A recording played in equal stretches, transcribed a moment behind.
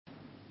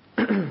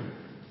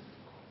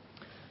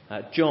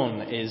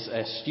John is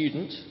a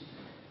student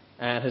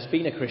and has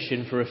been a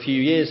Christian for a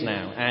few years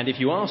now. And if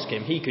you ask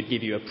him, he could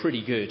give you a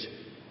pretty good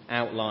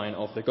outline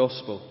of the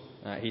gospel.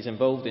 He's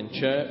involved in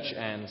church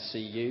and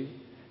CU,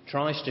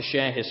 tries to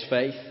share his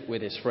faith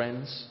with his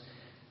friends,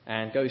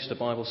 and goes to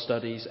Bible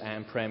studies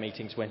and prayer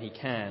meetings when he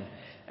can.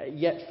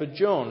 Yet for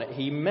John,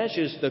 he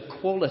measures the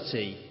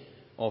quality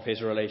of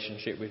his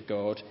relationship with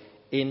God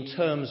in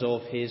terms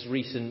of his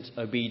recent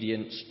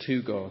obedience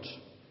to God.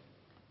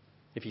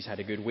 If he's had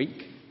a good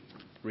week,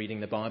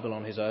 reading the Bible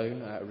on his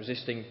own,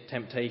 resisting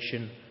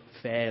temptation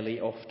fairly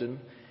often,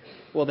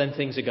 well, then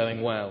things are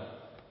going well.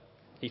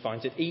 He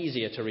finds it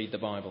easier to read the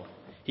Bible.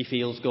 He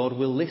feels God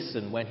will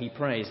listen when he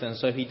prays, and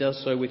so he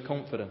does so with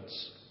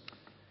confidence.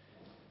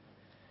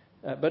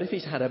 But if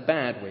he's had a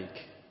bad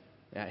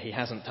week, he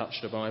hasn't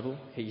touched the Bible,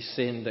 he's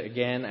sinned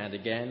again and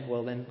again,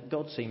 well, then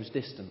God seems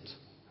distant.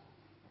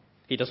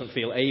 He doesn't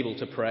feel able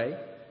to pray.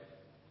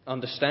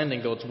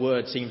 Understanding God's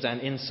word seems an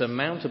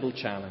insurmountable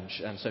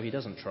challenge, and so he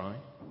doesn't try.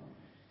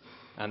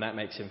 And that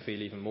makes him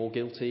feel even more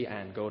guilty,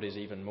 and God is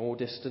even more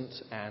distant,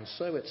 and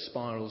so it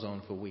spirals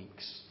on for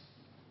weeks.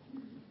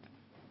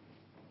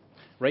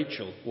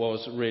 Rachel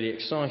was really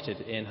excited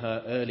in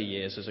her early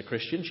years as a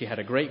Christian. She had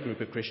a great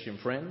group of Christian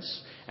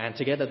friends, and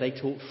together they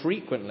talked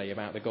frequently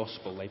about the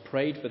gospel. They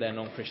prayed for their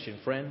non-Christian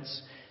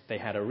friends. They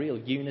had a real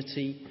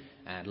unity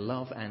and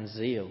love and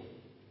zeal.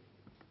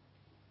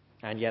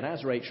 And yet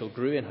as Rachel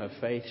grew in her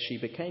faith, she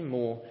became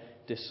more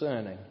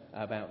discerning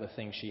about the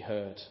things she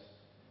heard.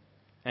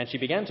 And she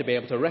began to be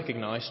able to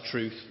recognise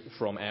truth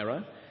from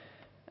error.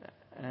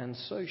 And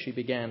so she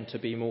began to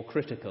be more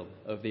critical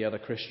of the other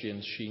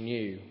Christians she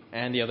knew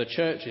and the other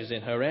churches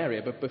in her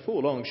area. But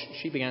before long,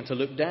 she began to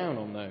look down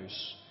on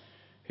those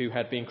who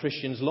had been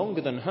Christians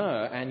longer than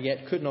her and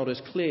yet could not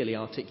as clearly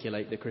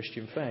articulate the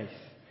Christian faith.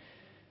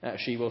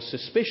 She was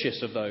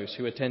suspicious of those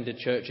who attended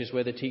churches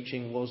where the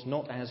teaching was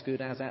not as good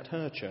as at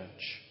her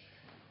church.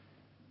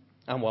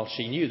 And while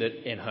she knew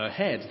that in her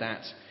head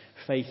that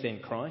faith in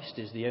Christ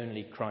is the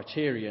only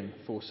criterion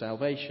for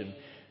salvation,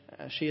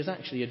 she has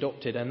actually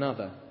adopted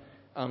another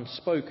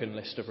unspoken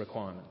list of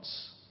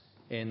requirements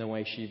in the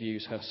way she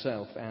views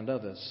herself and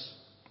others.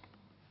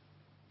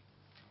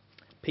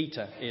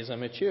 Peter is a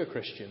mature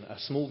Christian, a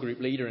small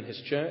group leader in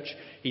his church.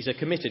 He's a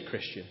committed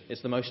Christian.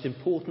 It's the most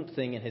important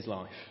thing in his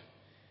life.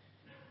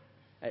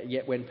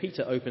 Yet when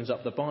Peter opens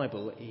up the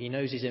Bible, he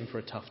knows he's in for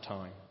a tough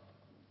time.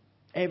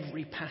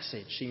 Every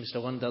passage seems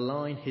to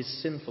underline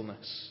his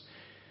sinfulness,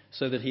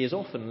 so that he is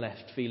often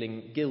left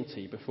feeling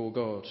guilty before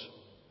God.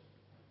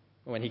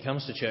 When he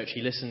comes to church,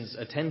 he listens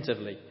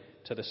attentively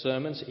to the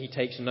sermons. He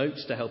takes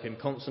notes to help him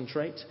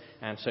concentrate,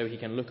 and so he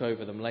can look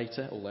over them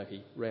later, although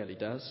he rarely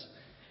does.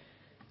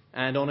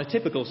 And on a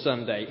typical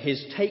Sunday,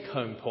 his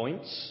take-home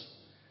points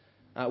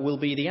will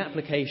be the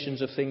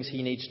applications of things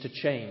he needs to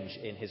change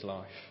in his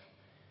life.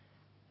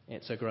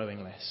 It's a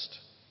growing list.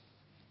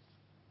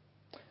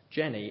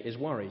 Jenny is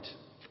worried.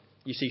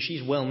 You see,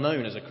 she's well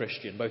known as a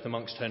Christian, both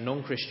amongst her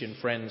non-Christian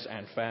friends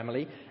and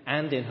family,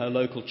 and in her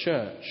local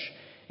church.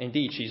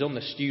 Indeed, she's on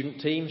the student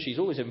team. She's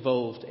always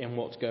involved in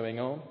what's going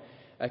on.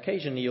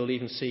 Occasionally, you'll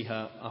even see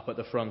her up at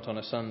the front on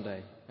a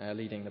Sunday,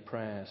 leading the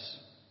prayers.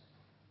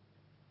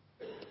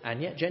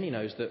 And yet, Jenny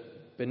knows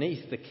that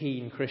beneath the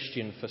keen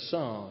Christian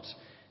facade,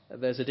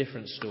 there's a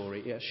different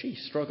story. She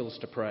struggles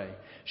to pray.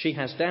 She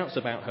has doubts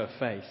about her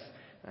faith.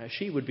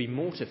 She would be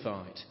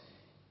mortified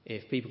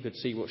if people could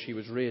see what she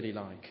was really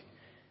like.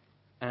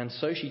 And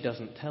so she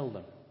doesn't tell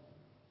them.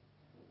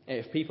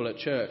 If people at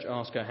church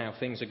ask her how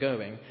things are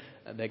going,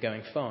 they're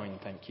going fine,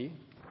 thank you.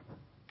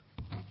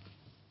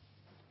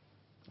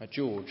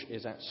 George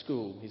is at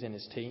school. He's in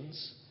his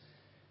teens.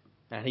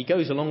 And he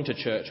goes along to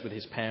church with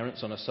his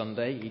parents on a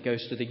Sunday. He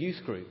goes to the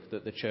youth group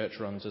that the church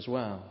runs as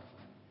well.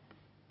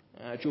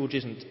 George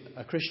isn't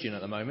a Christian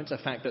at the moment, a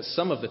fact that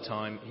some of the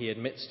time he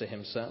admits to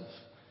himself,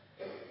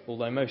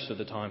 although most of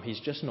the time he's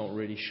just not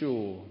really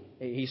sure.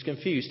 He's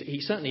confused.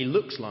 He certainly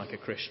looks like a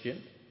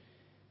Christian.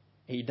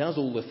 He does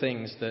all the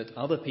things that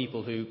other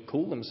people who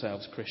call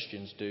themselves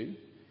Christians do.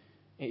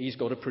 He's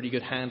got a pretty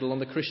good handle on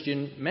the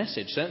Christian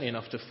message, certainly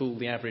enough to fool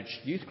the average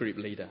youth group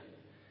leader.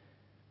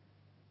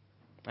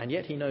 And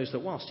yet he knows that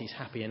whilst he's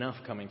happy enough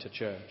coming to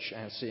church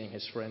and seeing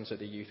his friends at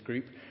the youth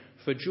group,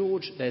 for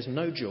George there's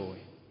no joy.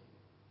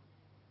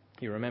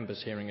 He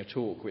remembers hearing a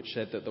talk which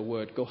said that the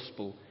word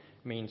gospel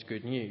means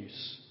good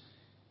news,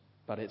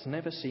 but it's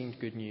never seemed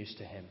good news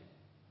to him.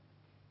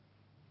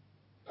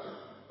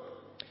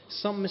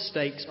 Some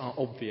mistakes are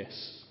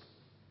obvious.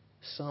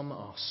 Some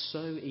are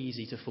so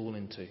easy to fall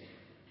into.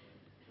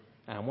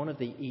 And one of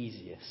the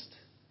easiest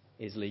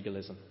is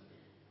legalism.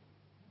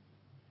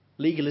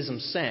 Legalism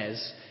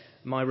says,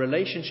 my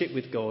relationship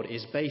with God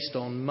is based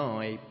on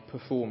my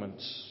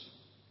performance.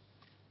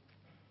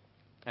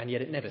 And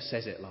yet it never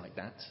says it like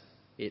that.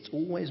 It's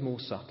always more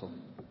subtle.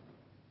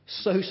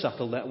 So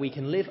subtle that we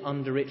can live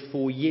under it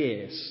for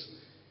years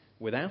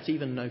without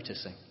even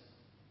noticing.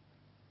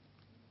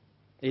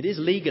 It is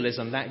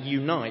legalism that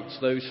unites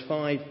those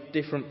 5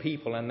 different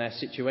people and their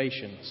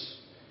situations.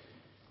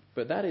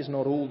 But that is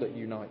not all that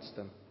unites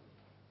them.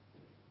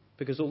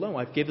 Because although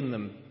I've given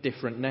them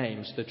different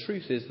names, the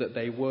truth is that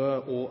they were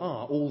or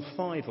are, all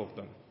five of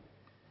them,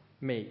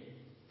 me.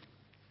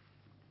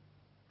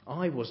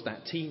 I was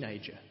that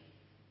teenager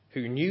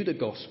who knew the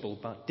gospel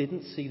but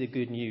didn't see the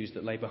good news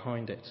that lay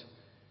behind it.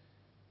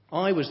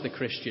 I was the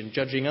Christian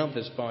judging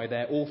others by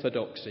their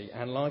orthodoxy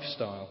and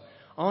lifestyle.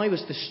 I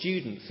was the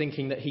student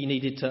thinking that he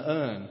needed to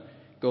earn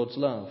God's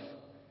love.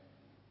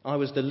 I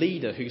was the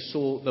leader who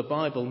saw the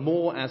Bible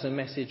more as a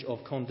message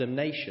of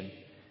condemnation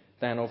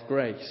than of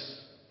grace.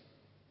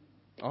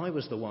 I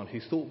was the one who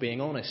thought being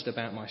honest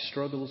about my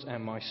struggles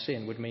and my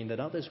sin would mean that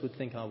others would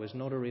think I was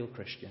not a real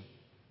Christian.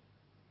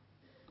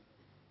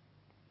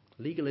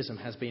 Legalism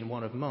has been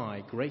one of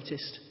my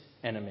greatest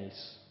enemies.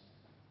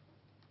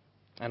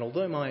 And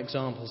although my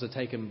examples are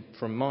taken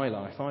from my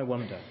life, I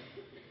wonder,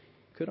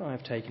 could I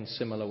have taken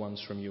similar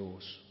ones from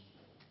yours?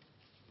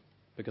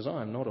 Because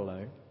I am not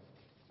alone.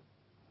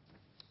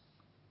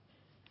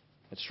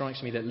 It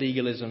strikes me that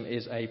legalism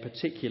is a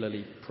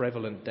particularly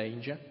prevalent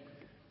danger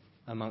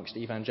amongst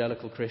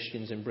evangelical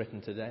Christians in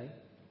Britain today.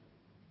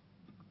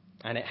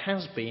 And it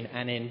has been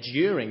an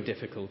enduring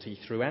difficulty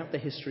throughout the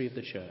history of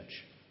the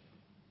church.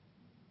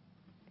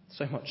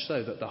 So much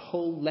so that the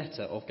whole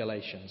letter of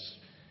Galatians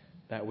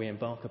that we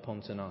embark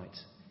upon tonight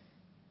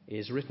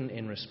is written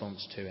in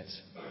response to it.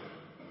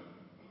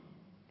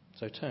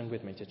 So turn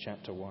with me to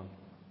chapter 1.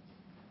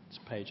 It's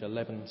page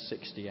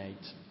 1168,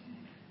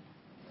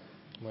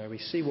 where we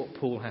see what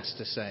Paul has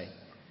to say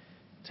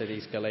to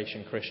these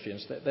Galatian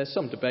Christians. There's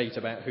some debate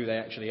about who they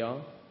actually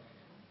are,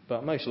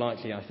 but most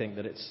likely I think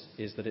that it's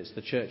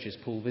the churches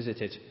Paul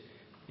visited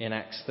in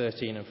Acts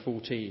 13 and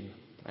 14,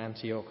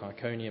 Antioch,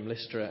 Iconium,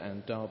 Lystra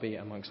and Derbe,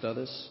 amongst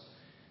others.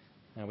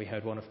 And we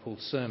heard one of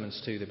Paul's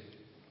sermons to them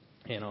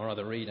in our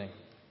other reading.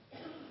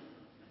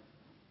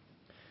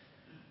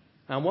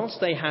 And once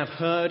they have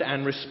heard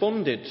and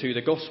responded to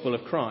the gospel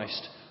of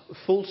Christ,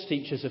 false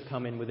teachers have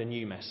come in with a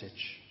new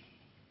message.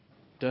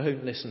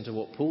 Don't listen to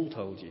what Paul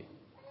told you.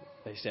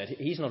 They said,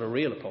 he's not a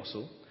real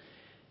apostle,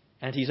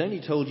 and he's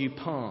only told you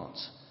part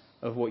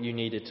of what you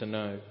needed to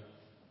know.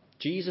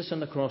 Jesus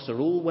and the cross are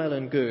all well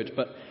and good,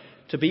 but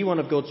to be one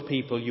of God's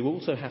people, you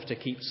also have to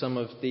keep some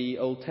of the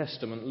Old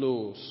Testament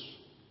laws.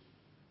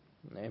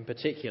 In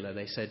particular,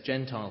 they said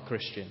Gentile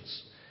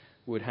Christians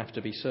would have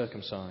to be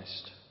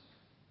circumcised.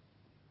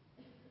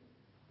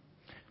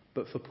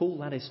 But for Paul,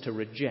 that is to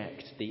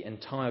reject the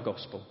entire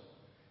gospel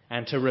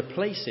and to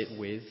replace it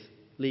with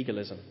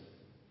legalism.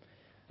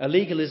 A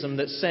legalism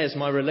that says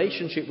my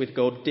relationship with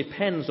God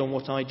depends on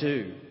what I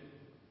do.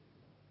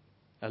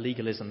 A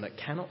legalism that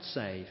cannot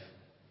save.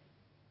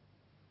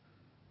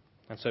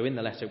 And so in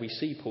the letter we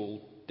see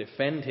Paul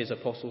defend his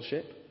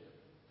apostleship,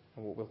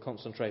 and what we'll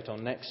concentrate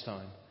on next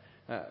time.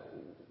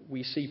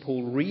 We see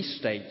Paul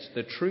restate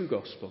the true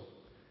gospel,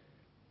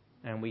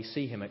 and we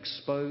see him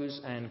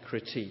expose and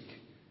critique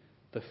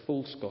the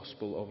false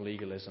gospel of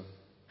legalism.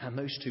 And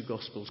those two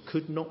gospels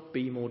could not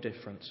be more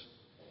different.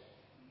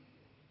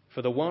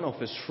 For the one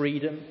offers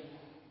freedom,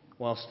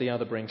 whilst the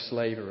other brings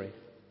slavery.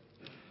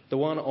 The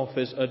one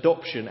offers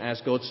adoption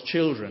as God's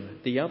children,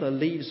 the other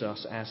leaves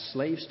us as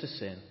slaves to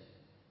sin.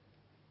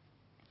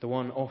 The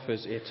one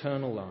offers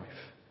eternal life,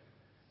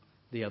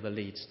 the other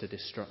leads to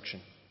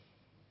destruction.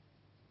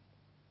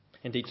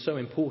 Indeed, so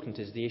important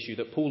is the issue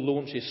that Paul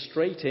launches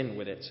straight in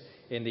with it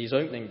in these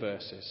opening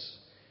verses,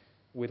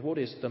 with what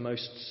is the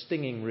most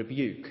stinging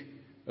rebuke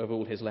of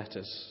all his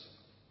letters.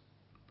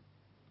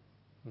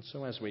 And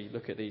so as we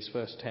look at these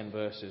first 10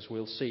 verses,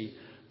 we'll see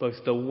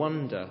both the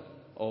wonder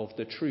of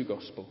the true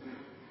gospel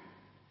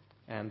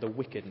and the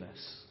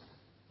wickedness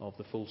of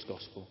the false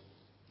gospel.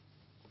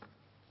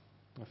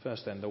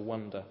 First then, the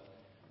wonder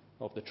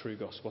of the true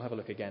gospel. Have a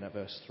look again at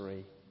verse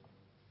 3.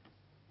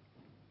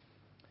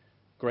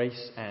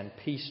 Grace and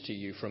peace to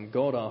you from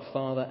God our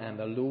Father and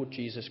the Lord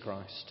Jesus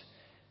Christ,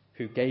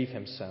 who gave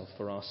himself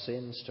for our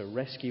sins to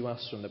rescue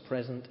us from the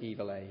present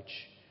evil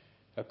age,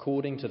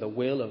 according to the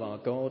will of our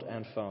God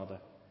and Father,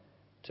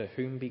 to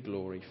whom be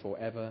glory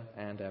forever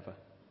and ever.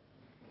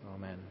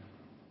 Amen.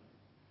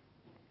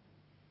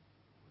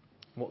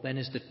 What then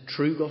is the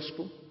true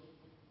gospel?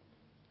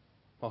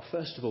 Well,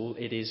 first of all,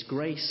 it is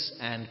grace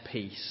and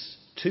peace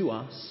to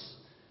us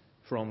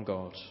from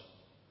God.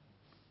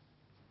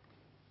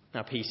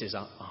 Now, peace is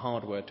a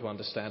hard word to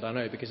understand, I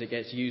know, because it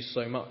gets used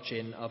so much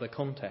in other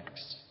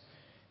contexts.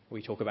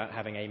 We talk about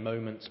having a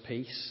moment's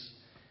peace.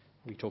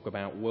 We talk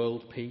about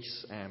world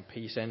peace and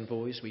peace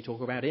envoys. We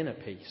talk about inner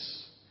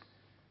peace.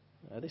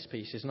 This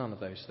peace is none of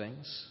those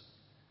things.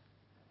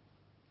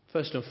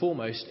 First and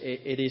foremost,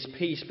 it is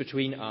peace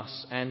between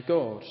us and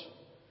God.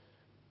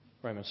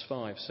 Romans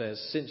 5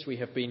 says, since we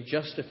have been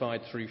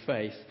justified through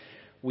faith,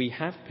 we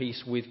have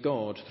peace with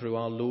God through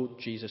our Lord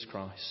Jesus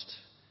Christ.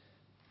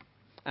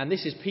 And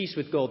this is peace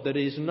with God that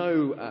is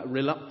no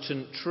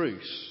reluctant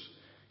truce,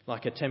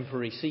 like a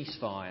temporary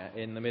ceasefire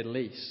in the Middle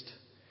East.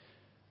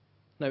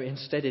 No,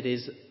 instead it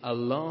is a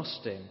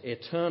lasting,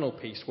 eternal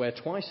peace, where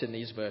twice in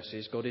these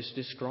verses God is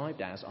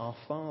described as our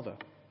Father.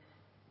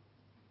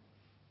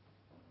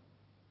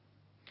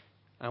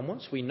 And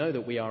once we know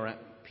that we are at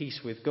peace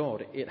with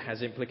God, it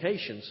has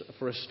implications.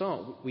 For a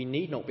start, we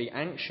need not be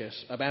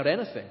anxious about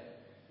anything.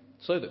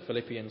 So that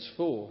Philippians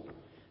 4,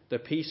 the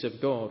peace of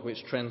God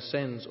which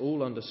transcends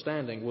all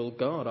understanding will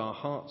guard our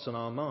hearts and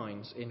our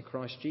minds in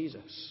Christ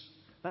Jesus.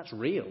 That's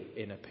real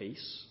inner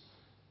peace.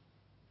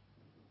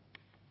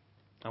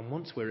 And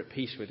once we're at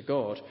peace with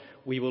God,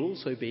 we will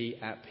also be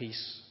at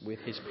peace with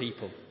his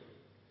people.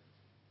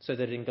 So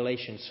that in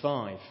Galatians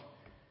 5,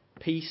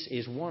 peace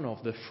is one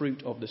of the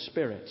fruit of the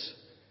Spirit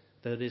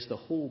that is the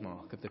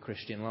hallmark of the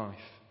Christian life.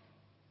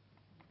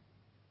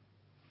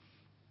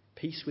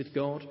 Peace with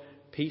God,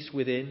 peace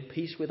within,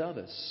 peace with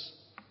others.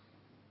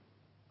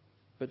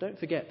 But don't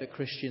forget that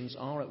Christians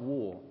are at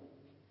war.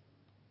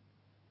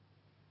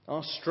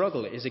 Our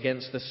struggle is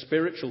against the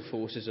spiritual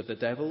forces of the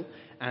devil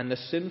and the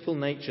sinful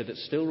nature that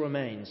still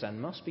remains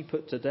and must be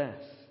put to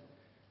death.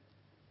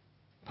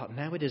 But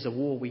now it is a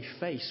war we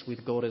face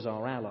with God as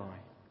our ally,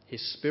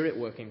 his Spirit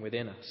working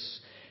within us.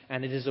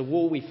 And it is a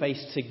war we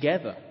face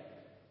together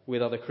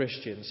with other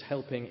Christians,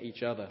 helping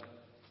each other.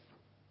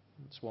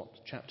 That's what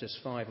chapters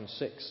 5 and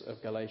 6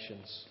 of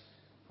Galatians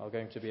are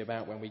going to be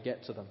about when we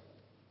get to them.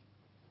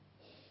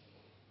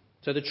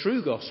 So the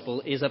true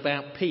gospel is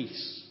about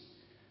peace.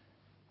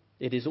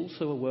 It is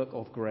also a work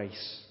of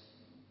grace.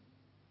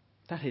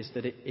 That is,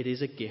 that it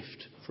is a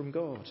gift from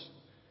God.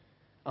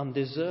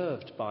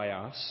 Undeserved by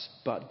us,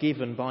 but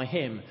given by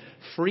him.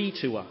 Free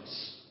to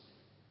us,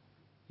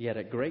 yet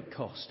at great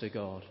cost to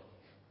God.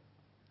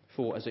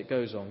 For, as it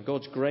goes on,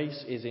 God's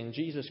grace is in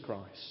Jesus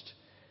Christ,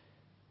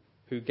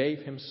 who gave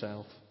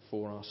himself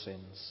for our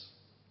sins.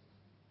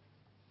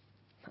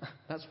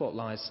 That's what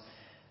lies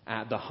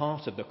at the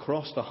heart of the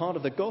cross, the heart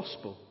of the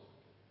gospel.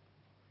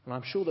 And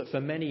I'm sure that for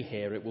many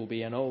here it will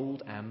be an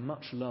old and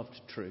much loved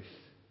truth.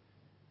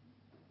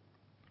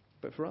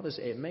 But for others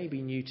it may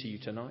be new to you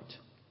tonight.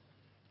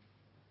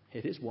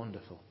 It is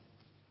wonderful.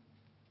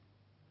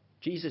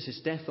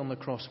 Jesus' death on the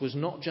cross was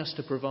not just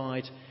to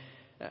provide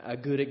a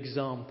good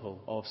example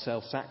of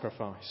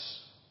self-sacrifice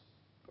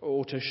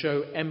or to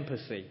show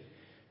empathy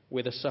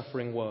with a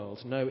suffering world.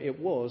 No, it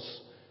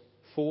was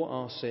for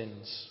our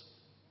sins.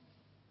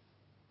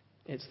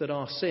 It's that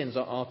our sins,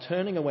 our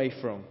turning away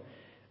from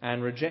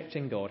and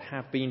rejecting God,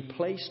 have been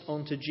placed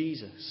onto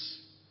Jesus.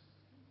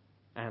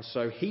 And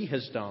so he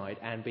has died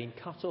and been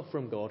cut off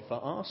from God for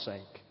our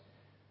sake,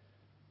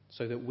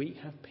 so that we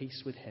have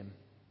peace with him.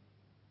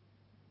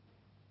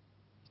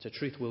 It's a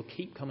truth we'll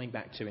keep coming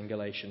back to in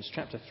Galatians.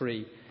 Chapter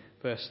 3,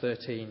 verse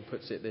 13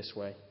 puts it this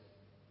way.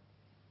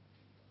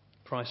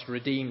 Christ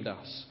redeemed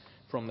us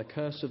from the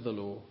curse of the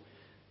law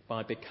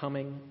by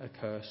becoming a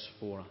curse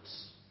for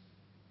us.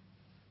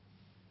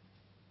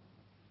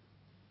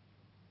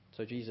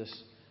 So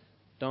Jesus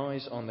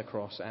dies on the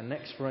cross, and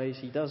next phrase,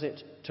 he does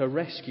it to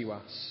rescue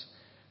us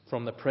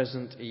from the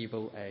present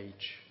evil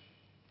age.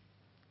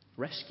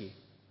 Rescue.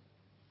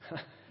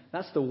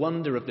 That's the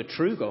wonder of the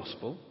true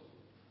gospel.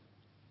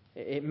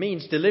 It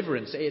means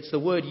deliverance. It's the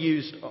word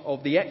used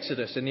of the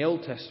Exodus in the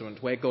Old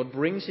Testament, where God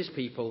brings his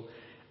people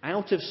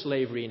out of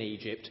slavery in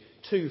Egypt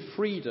to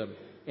freedom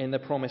in the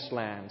promised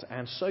land.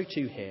 And so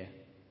too here.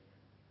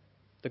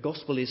 The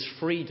gospel is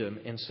freedom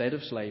instead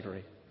of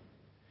slavery.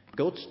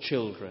 God's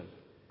children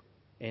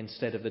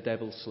instead of the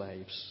devil's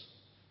slaves.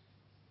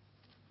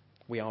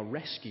 We are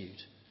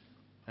rescued,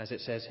 as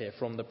it says here,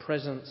 from the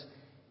present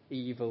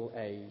evil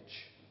age.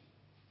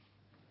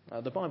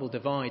 The Bible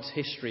divides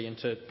history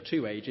into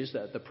two ages,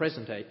 the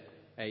present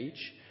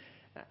age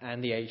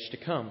and the age to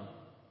come.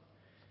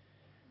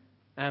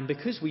 And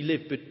because we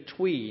live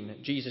between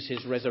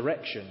Jesus'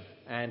 resurrection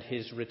and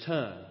his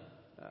return,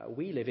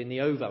 we live in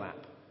the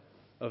overlap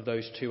of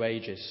those two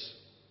ages.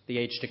 The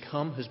age to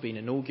come has been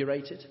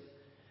inaugurated,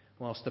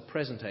 whilst the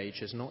present age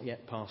has not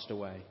yet passed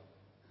away.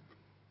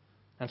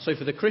 And so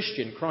for the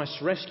Christian,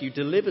 Christ's rescue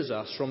delivers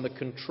us from the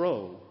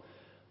control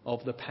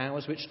of the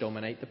powers which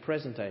dominate the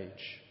present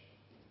age,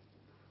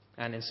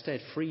 and instead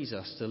frees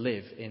us to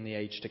live in the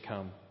age to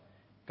come,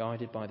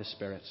 guided by the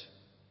Spirit.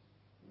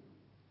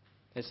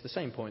 It's the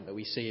same point that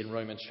we see in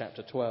Romans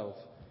chapter 12,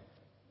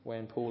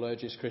 when Paul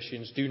urges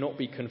Christians, do not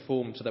be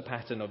conformed to the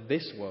pattern of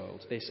this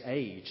world, this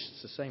age.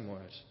 It's the same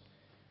word.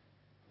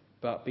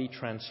 But be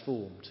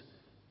transformed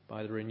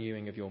by the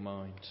renewing of your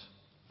mind.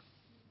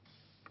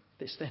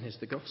 This then is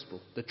the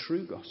gospel, the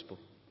true gospel.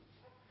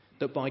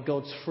 That by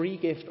God's free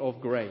gift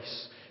of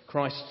grace,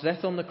 Christ's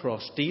death on the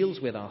cross deals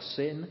with our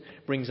sin,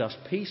 brings us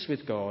peace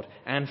with God,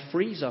 and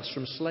frees us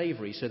from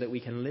slavery so that we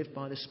can live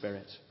by the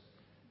Spirit.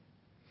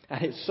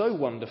 And it's so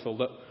wonderful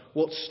that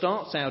what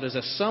starts out as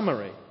a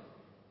summary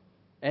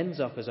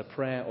ends up as a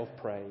prayer of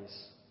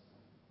praise.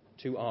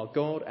 To our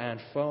God and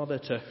Father,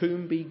 to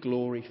whom be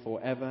glory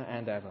forever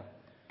and ever.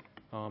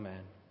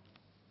 Amen.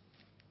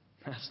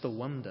 That's the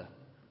wonder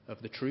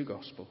of the true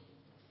gospel.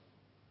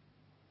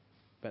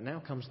 But now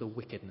comes the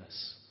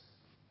wickedness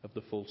of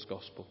the false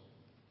gospel.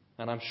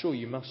 And I'm sure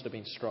you must have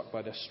been struck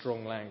by the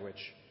strong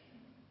language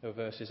of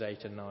verses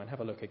 8 and 9.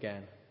 Have a look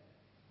again.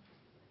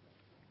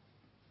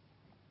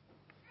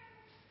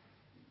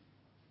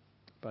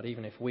 But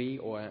even if we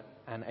or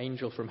an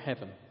angel from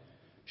heaven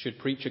should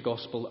preach a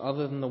gospel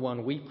other than the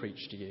one we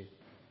preach to you,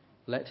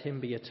 let him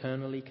be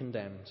eternally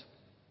condemned.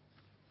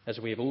 As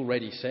we have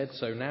already said,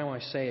 so now I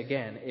say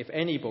again, if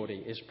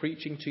anybody is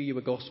preaching to you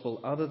a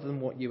gospel other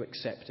than what you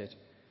accepted,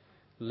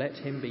 let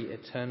him be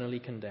eternally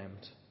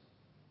condemned.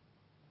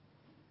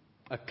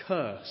 A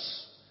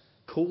curse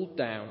called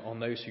down on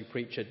those who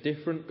preach a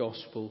different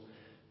gospel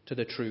to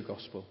the true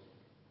gospel.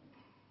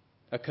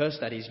 A curse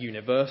that is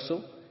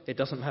universal. It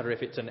doesn't matter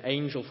if it's an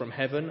angel from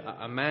heaven,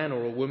 a man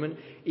or a woman,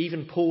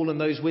 even Paul and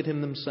those with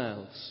him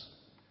themselves.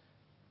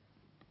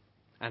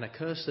 And a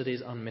curse that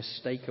is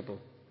unmistakable.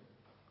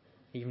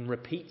 Even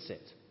repeats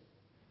it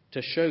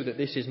to show that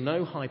this is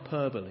no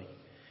hyperbole.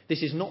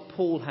 This is not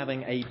Paul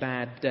having a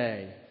bad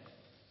day.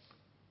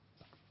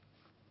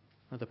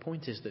 Now, the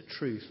point is that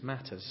truth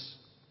matters.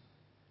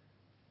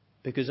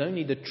 Because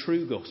only the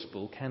true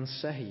gospel can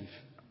save.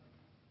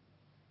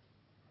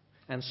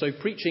 And so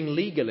preaching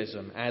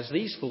legalism, as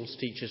these false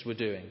teachers were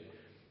doing,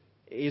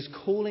 is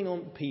calling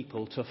on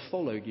people to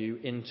follow you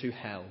into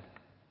hell.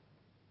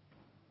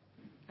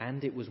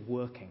 And it was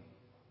working.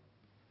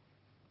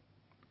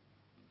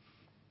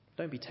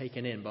 Don't be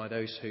taken in by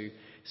those who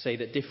say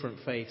that different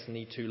faiths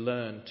need to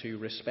learn to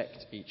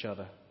respect each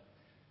other,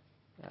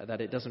 that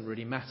it doesn't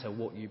really matter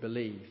what you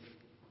believe.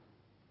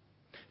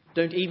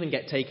 Don't even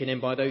get taken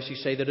in by those who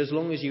say that as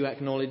long as you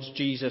acknowledge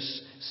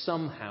Jesus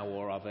somehow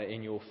or other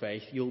in your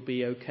faith, you'll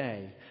be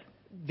okay.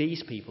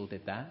 These people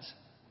did that.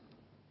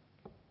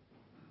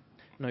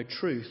 No,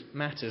 truth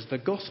matters. The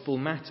gospel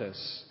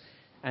matters.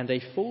 And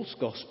a false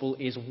gospel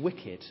is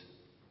wicked.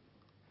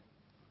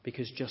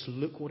 Because just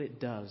look what it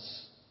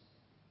does.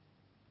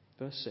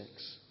 Verse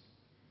 6.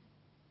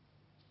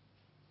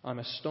 I'm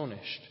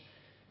astonished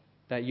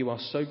that you are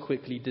so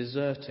quickly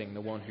deserting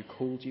the one who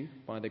called you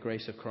by the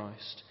grace of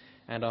Christ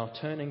and are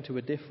turning to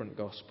a different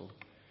gospel,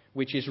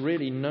 which is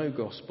really no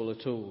gospel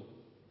at all.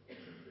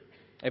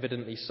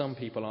 Evidently, some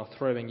people are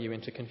throwing you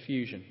into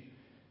confusion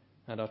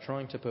and are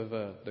trying to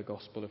pervert the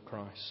gospel of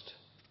Christ.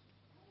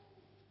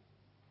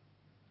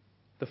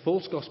 The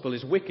false gospel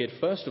is wicked,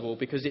 first of all,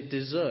 because it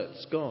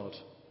deserts God.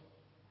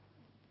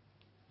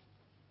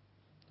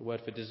 The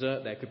word for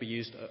desert there could be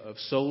used of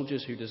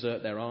soldiers who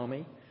desert their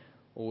army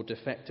or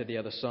defect to the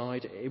other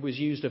side. It was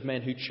used of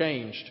men who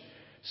changed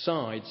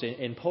sides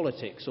in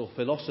politics or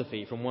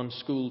philosophy from one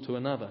school to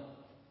another.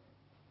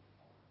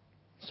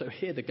 So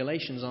here the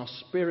Galatians are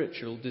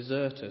spiritual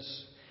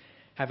deserters,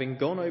 having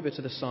gone over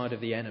to the side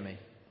of the enemy.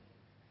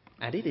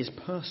 And it is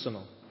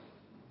personal.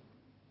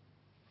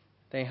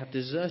 They have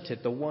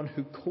deserted the one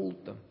who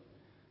called them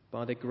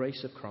by the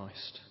grace of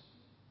Christ.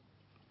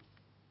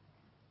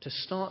 To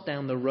start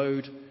down the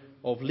road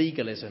of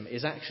legalism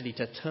is actually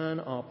to turn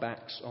our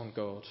backs on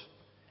God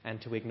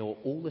and to ignore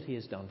all that he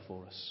has done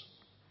for us.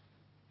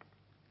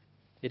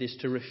 It is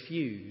to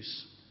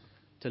refuse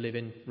to live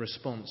in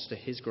response to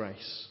his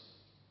grace.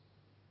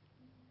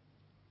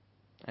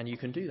 And you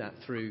can do that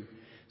through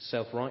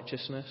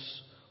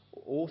self-righteousness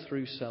or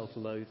through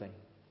self-loathing.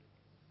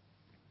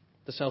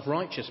 The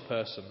self-righteous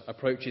person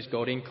approaches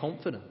God in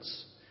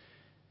confidence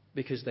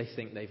because they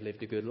think they've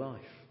lived a good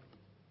life.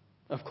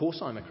 Of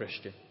course I'm a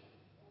Christian.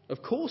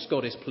 Of course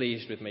God is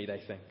pleased with me,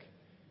 they think.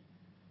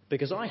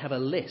 Because I have a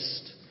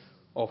list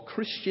of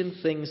Christian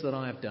things that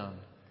I have done,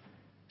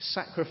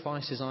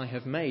 sacrifices I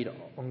have made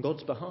on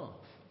God's behalf.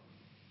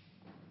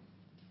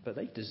 But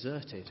they've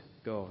deserted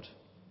God.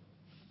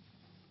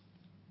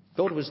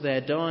 God was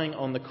there dying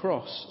on the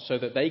cross so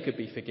that they could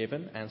be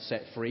forgiven and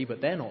set free,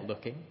 but they're not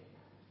looking.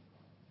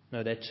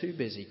 No, they're too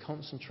busy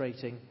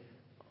concentrating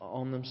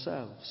on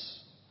themselves.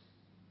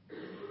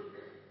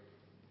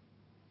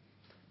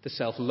 The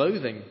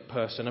self-loathing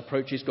person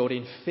approaches God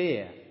in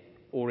fear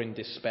or in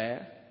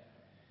despair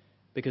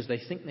because they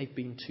think they've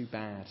been too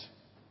bad.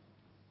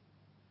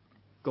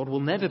 God will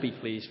never be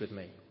pleased with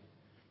me,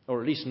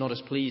 or at least not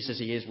as pleased as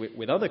he is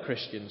with other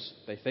Christians,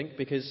 they think,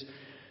 because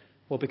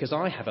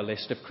I have a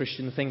list of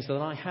Christian things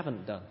that I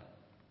haven't done,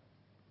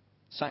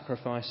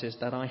 sacrifices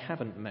that I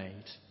haven't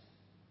made.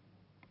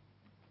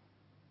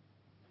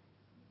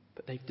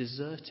 But they've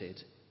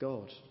deserted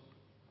God.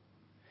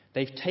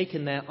 They've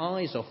taken their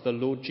eyes off the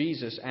Lord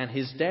Jesus and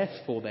his death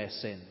for their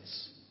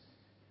sins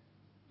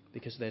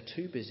because they're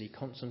too busy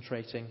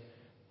concentrating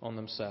on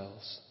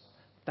themselves.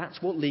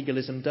 That's what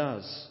legalism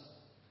does.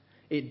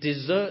 It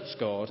deserts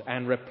God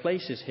and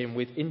replaces him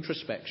with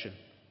introspection.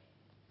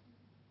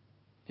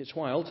 It's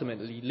why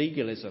ultimately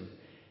legalism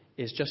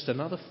is just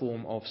another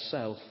form of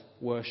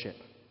self-worship.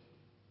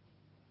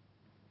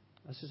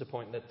 This is a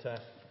point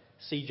that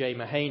C.J.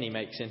 Mahaney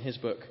makes in his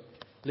book,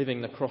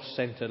 Living the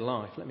Cross-Centered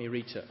Life. Let me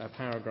read a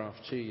paragraph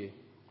to you.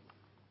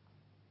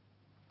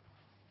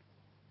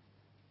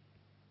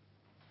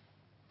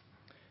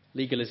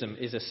 Legalism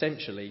is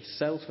essentially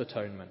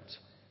self-atonement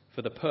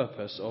for the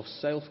purpose of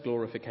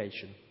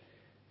self-glorification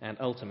and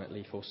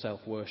ultimately for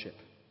self-worship.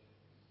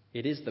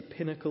 It is the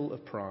pinnacle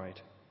of pride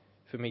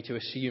for me to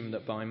assume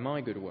that by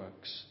my good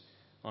works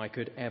I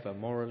could ever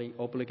morally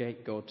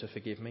obligate God to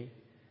forgive me,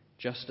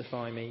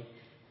 justify me,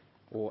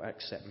 or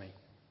accept me.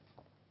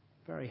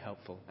 Very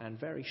helpful and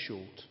very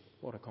short.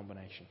 What a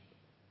combination.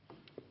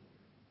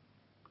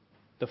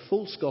 The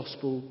false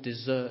gospel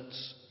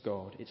deserts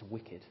God. It's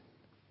wicked.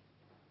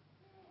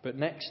 But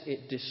next,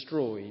 it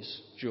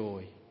destroys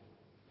joy.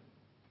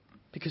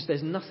 Because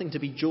there's nothing to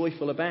be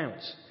joyful about.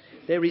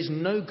 There is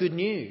no good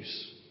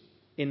news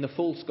in the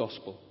false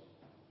gospel.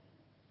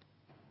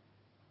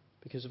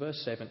 Because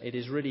verse 7, it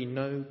is really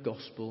no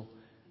gospel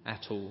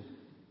at all.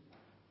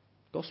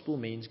 Gospel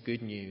means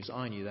good news.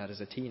 I knew that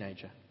as a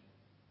teenager.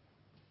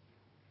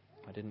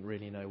 I didn't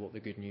really know what the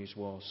good news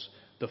was.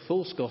 The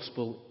false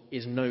gospel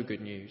is no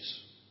good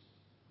news.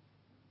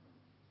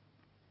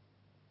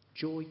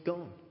 Joy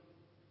gone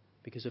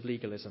because of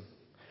legalism.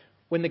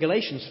 When the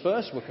Galatians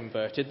first were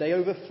converted, they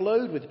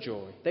overflowed with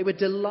joy. They were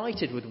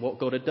delighted with what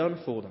God had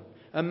done for them,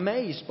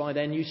 amazed by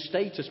their new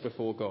status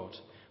before God,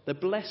 the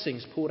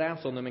blessings poured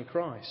out on them in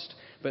Christ.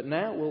 But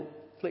now we'll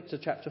flick to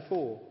chapter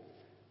 4,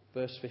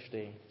 verse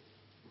 15.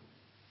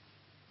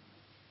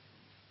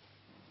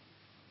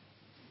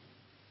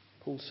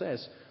 Paul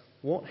says,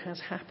 "What has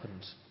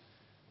happened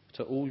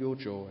to all your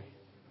joy?"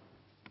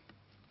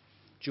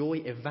 Joy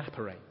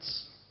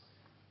evaporates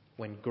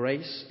when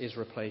grace is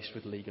replaced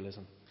with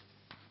legalism.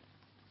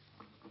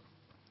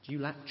 Do you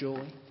lack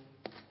joy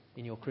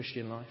in your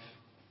Christian life?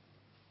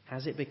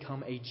 Has it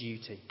become a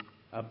duty,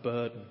 a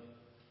burden,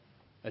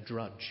 a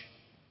drudge?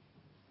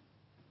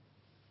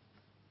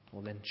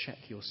 Well, then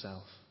check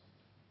yourself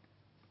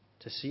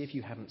to see if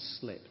you haven't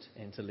slipped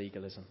into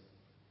legalism.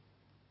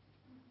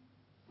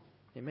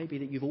 It may be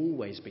that you've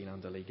always been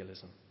under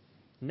legalism,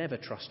 never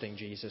trusting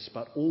Jesus,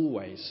 but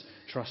always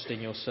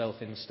trusting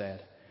yourself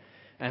instead.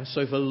 And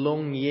so for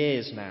long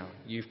years now,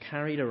 you've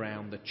carried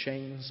around the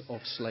chains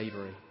of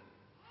slavery.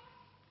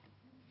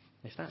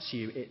 If that's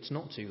you, it's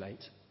not too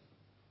late.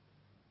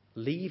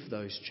 Leave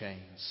those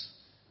chains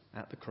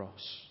at the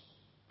cross.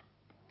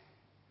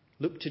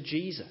 Look to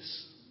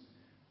Jesus,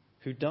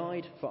 who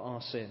died for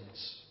our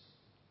sins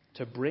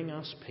to bring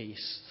us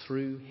peace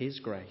through his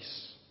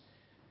grace.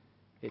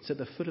 It's at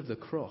the foot of the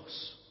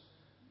cross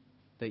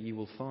that you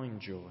will find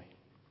joy.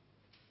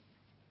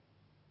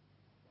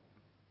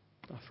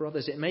 For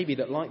others, it may be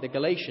that, like the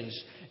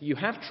Galatians, you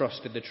have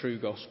trusted the true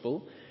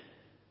gospel,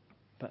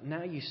 but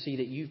now you see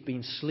that you've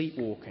been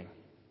sleepwalking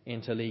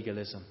into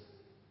legalism,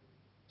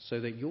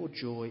 so that your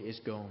joy is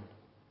gone.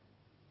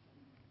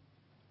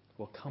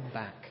 Well, come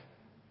back.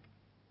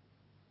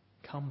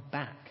 Come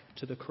back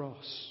to the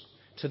cross,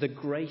 to the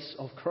grace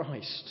of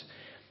Christ,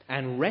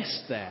 and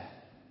rest there,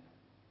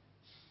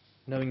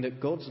 knowing that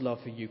God's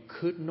love for you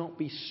could not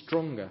be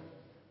stronger,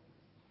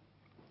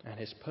 and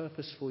his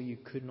purpose for you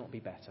could not be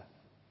better.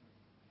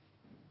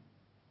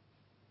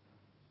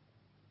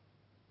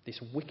 This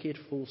wicked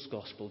false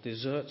gospel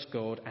deserts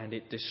God and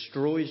it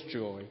destroys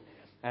joy.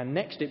 And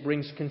next it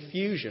brings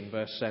confusion,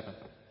 verse 7.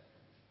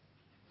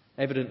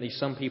 Evidently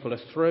some people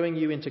are throwing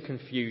you into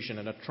confusion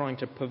and are trying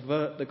to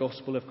pervert the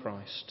gospel of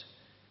Christ.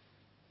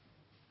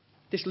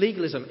 This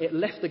legalism, it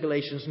left the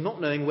Galatians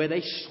not knowing where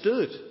they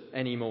stood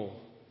anymore.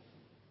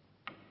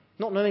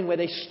 Not knowing where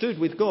they stood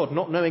with God,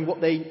 not knowing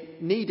what they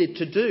needed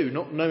to do,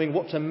 not knowing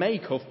what to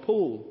make of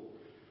Paul.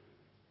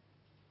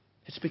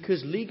 It's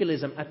because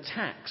legalism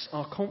attacks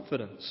our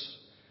confidence.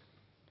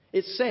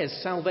 It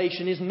says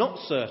salvation is not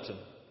certain.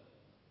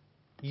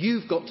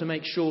 You've got to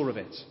make sure of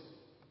it.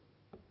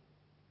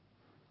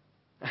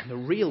 And the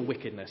real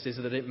wickedness is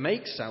that it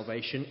makes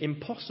salvation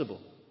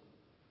impossible.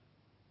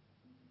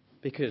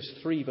 Because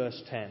 3 verse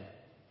 10,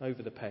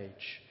 over the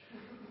page,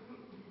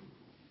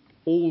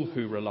 all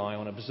who rely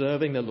on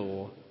observing the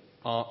law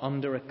are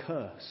under a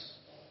curse.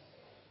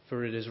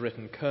 For it is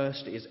written,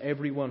 "Cursed is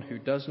everyone who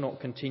does not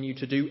continue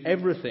to do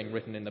everything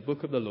written in the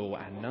book of the law,"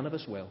 and none of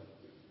us will.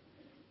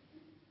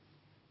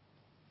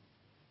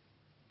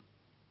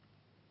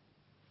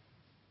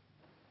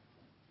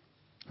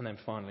 And then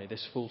finally,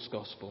 this false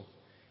gospel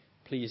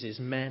pleases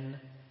men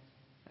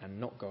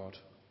and not God.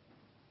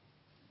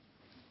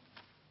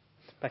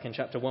 Back in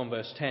chapter 1,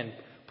 verse 10,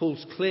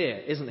 Paul's clear,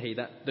 isn't he,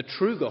 that the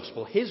true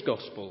gospel, his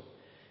gospel,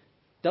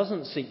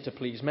 doesn't seek to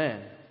please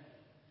men.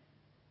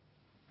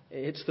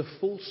 It's the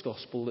false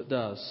gospel that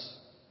does.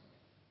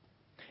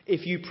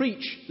 If you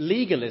preach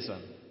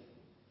legalism,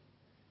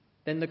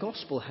 then the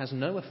gospel has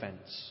no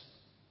offence.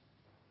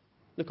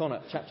 Look on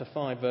at chapter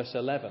 5, verse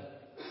 11.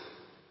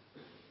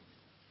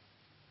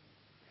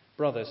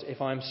 "Brothers,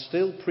 if I am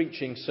still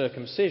preaching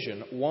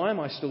circumcision, why am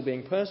I still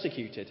being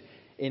persecuted?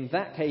 In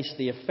that case,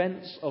 the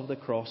offence of the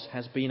cross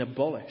has been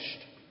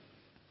abolished."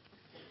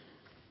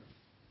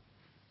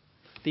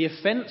 The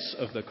offence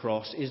of the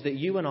cross is that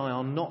you and I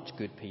are not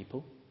good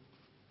people,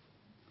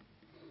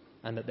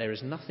 and that there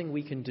is nothing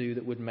we can do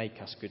that would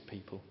make us good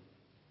people.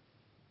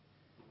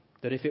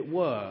 That if it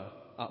were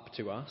up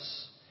to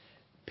us,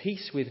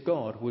 peace with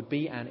God would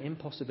be an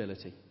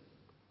impossibility.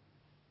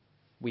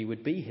 We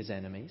would be his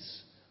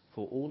enemies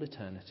for all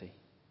eternity.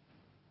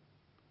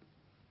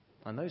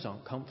 And those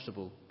aren't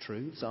comfortable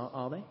truths,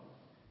 are they?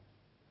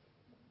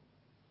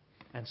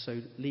 And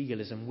so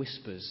legalism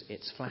whispers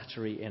its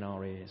flattery in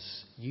our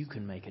ears. You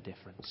can make a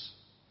difference.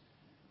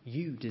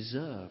 You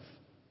deserve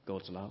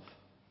God's love.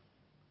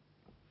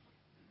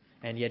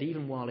 And yet,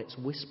 even while it's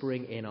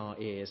whispering in our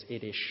ears,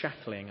 it is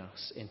shackling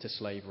us into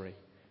slavery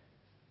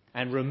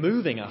and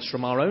removing us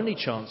from our only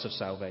chance of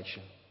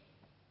salvation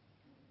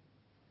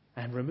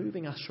and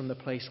removing us from the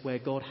place where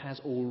God has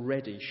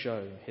already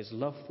shown his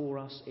love for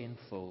us in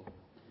full,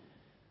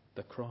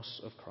 the cross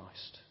of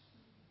Christ.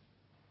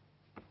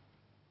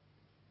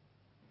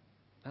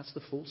 That's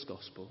the false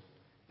gospel,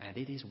 and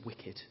it is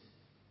wicked.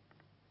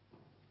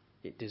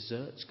 It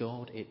deserts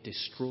God, it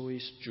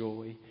destroys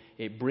joy,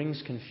 it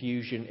brings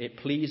confusion, it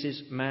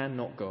pleases man,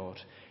 not God,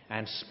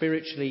 and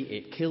spiritually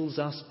it kills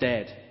us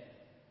dead.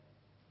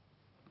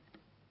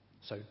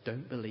 So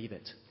don't believe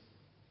it.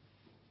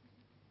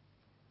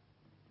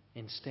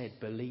 Instead,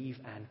 believe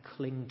and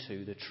cling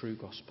to the true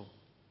gospel.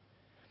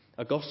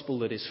 A gospel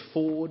that is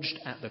forged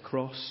at the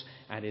cross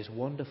and is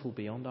wonderful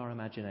beyond our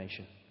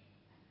imagination.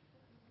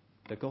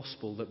 The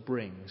gospel that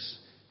brings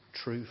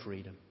true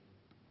freedom.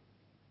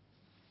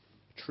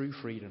 True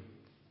freedom.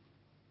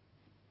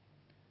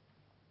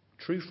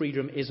 True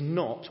freedom is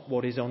not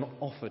what is on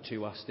offer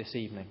to us this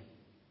evening.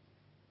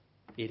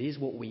 It is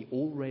what we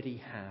already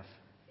have.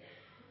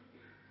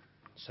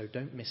 So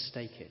don't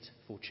mistake it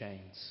for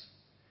chains.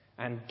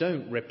 And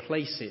don't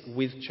replace it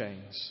with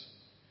chains.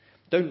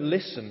 Don't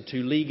listen to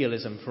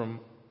legalism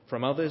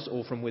from others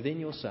or from within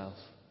yourself.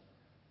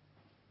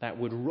 That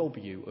would rob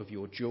you of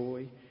your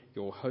joy,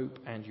 your hope,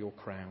 and your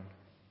crown.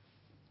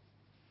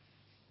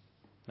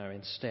 No,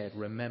 instead,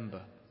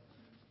 remember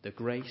the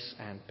grace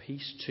and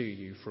peace to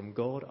you from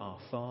God our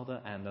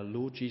Father and the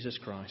Lord Jesus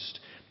Christ,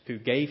 who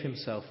gave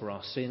himself for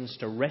our sins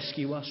to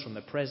rescue us from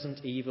the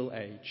present evil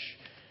age,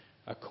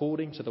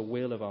 according to the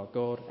will of our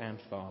God and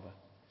Father,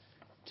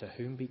 to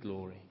whom be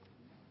glory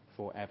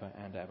for ever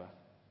and ever.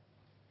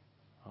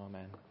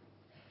 Amen.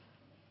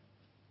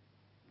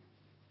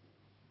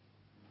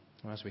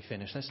 As we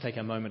finish, let's take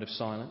a moment of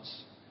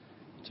silence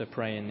to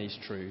pray in these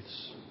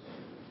truths.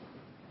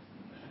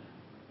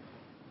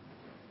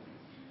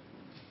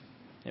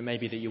 It may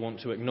be that you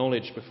want to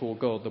acknowledge before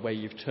God the way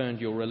you've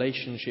turned your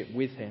relationship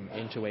with him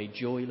into a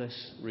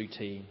joyless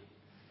routine.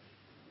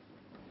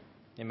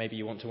 It may be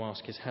you want to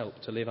ask his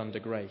help to live under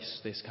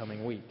grace this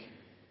coming week.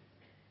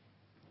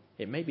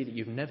 It may be that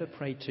you've never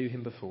prayed to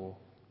him before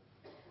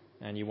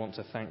and you want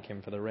to thank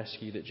him for the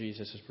rescue that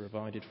Jesus has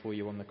provided for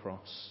you on the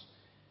cross.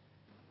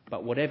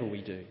 But whatever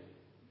we do,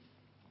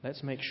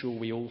 let's make sure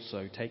we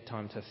also take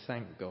time to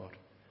thank God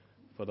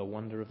for the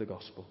wonder of the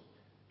gospel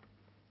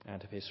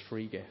and of his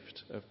free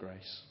gift of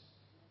grace.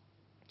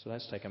 So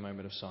let's take a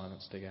moment of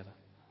silence together.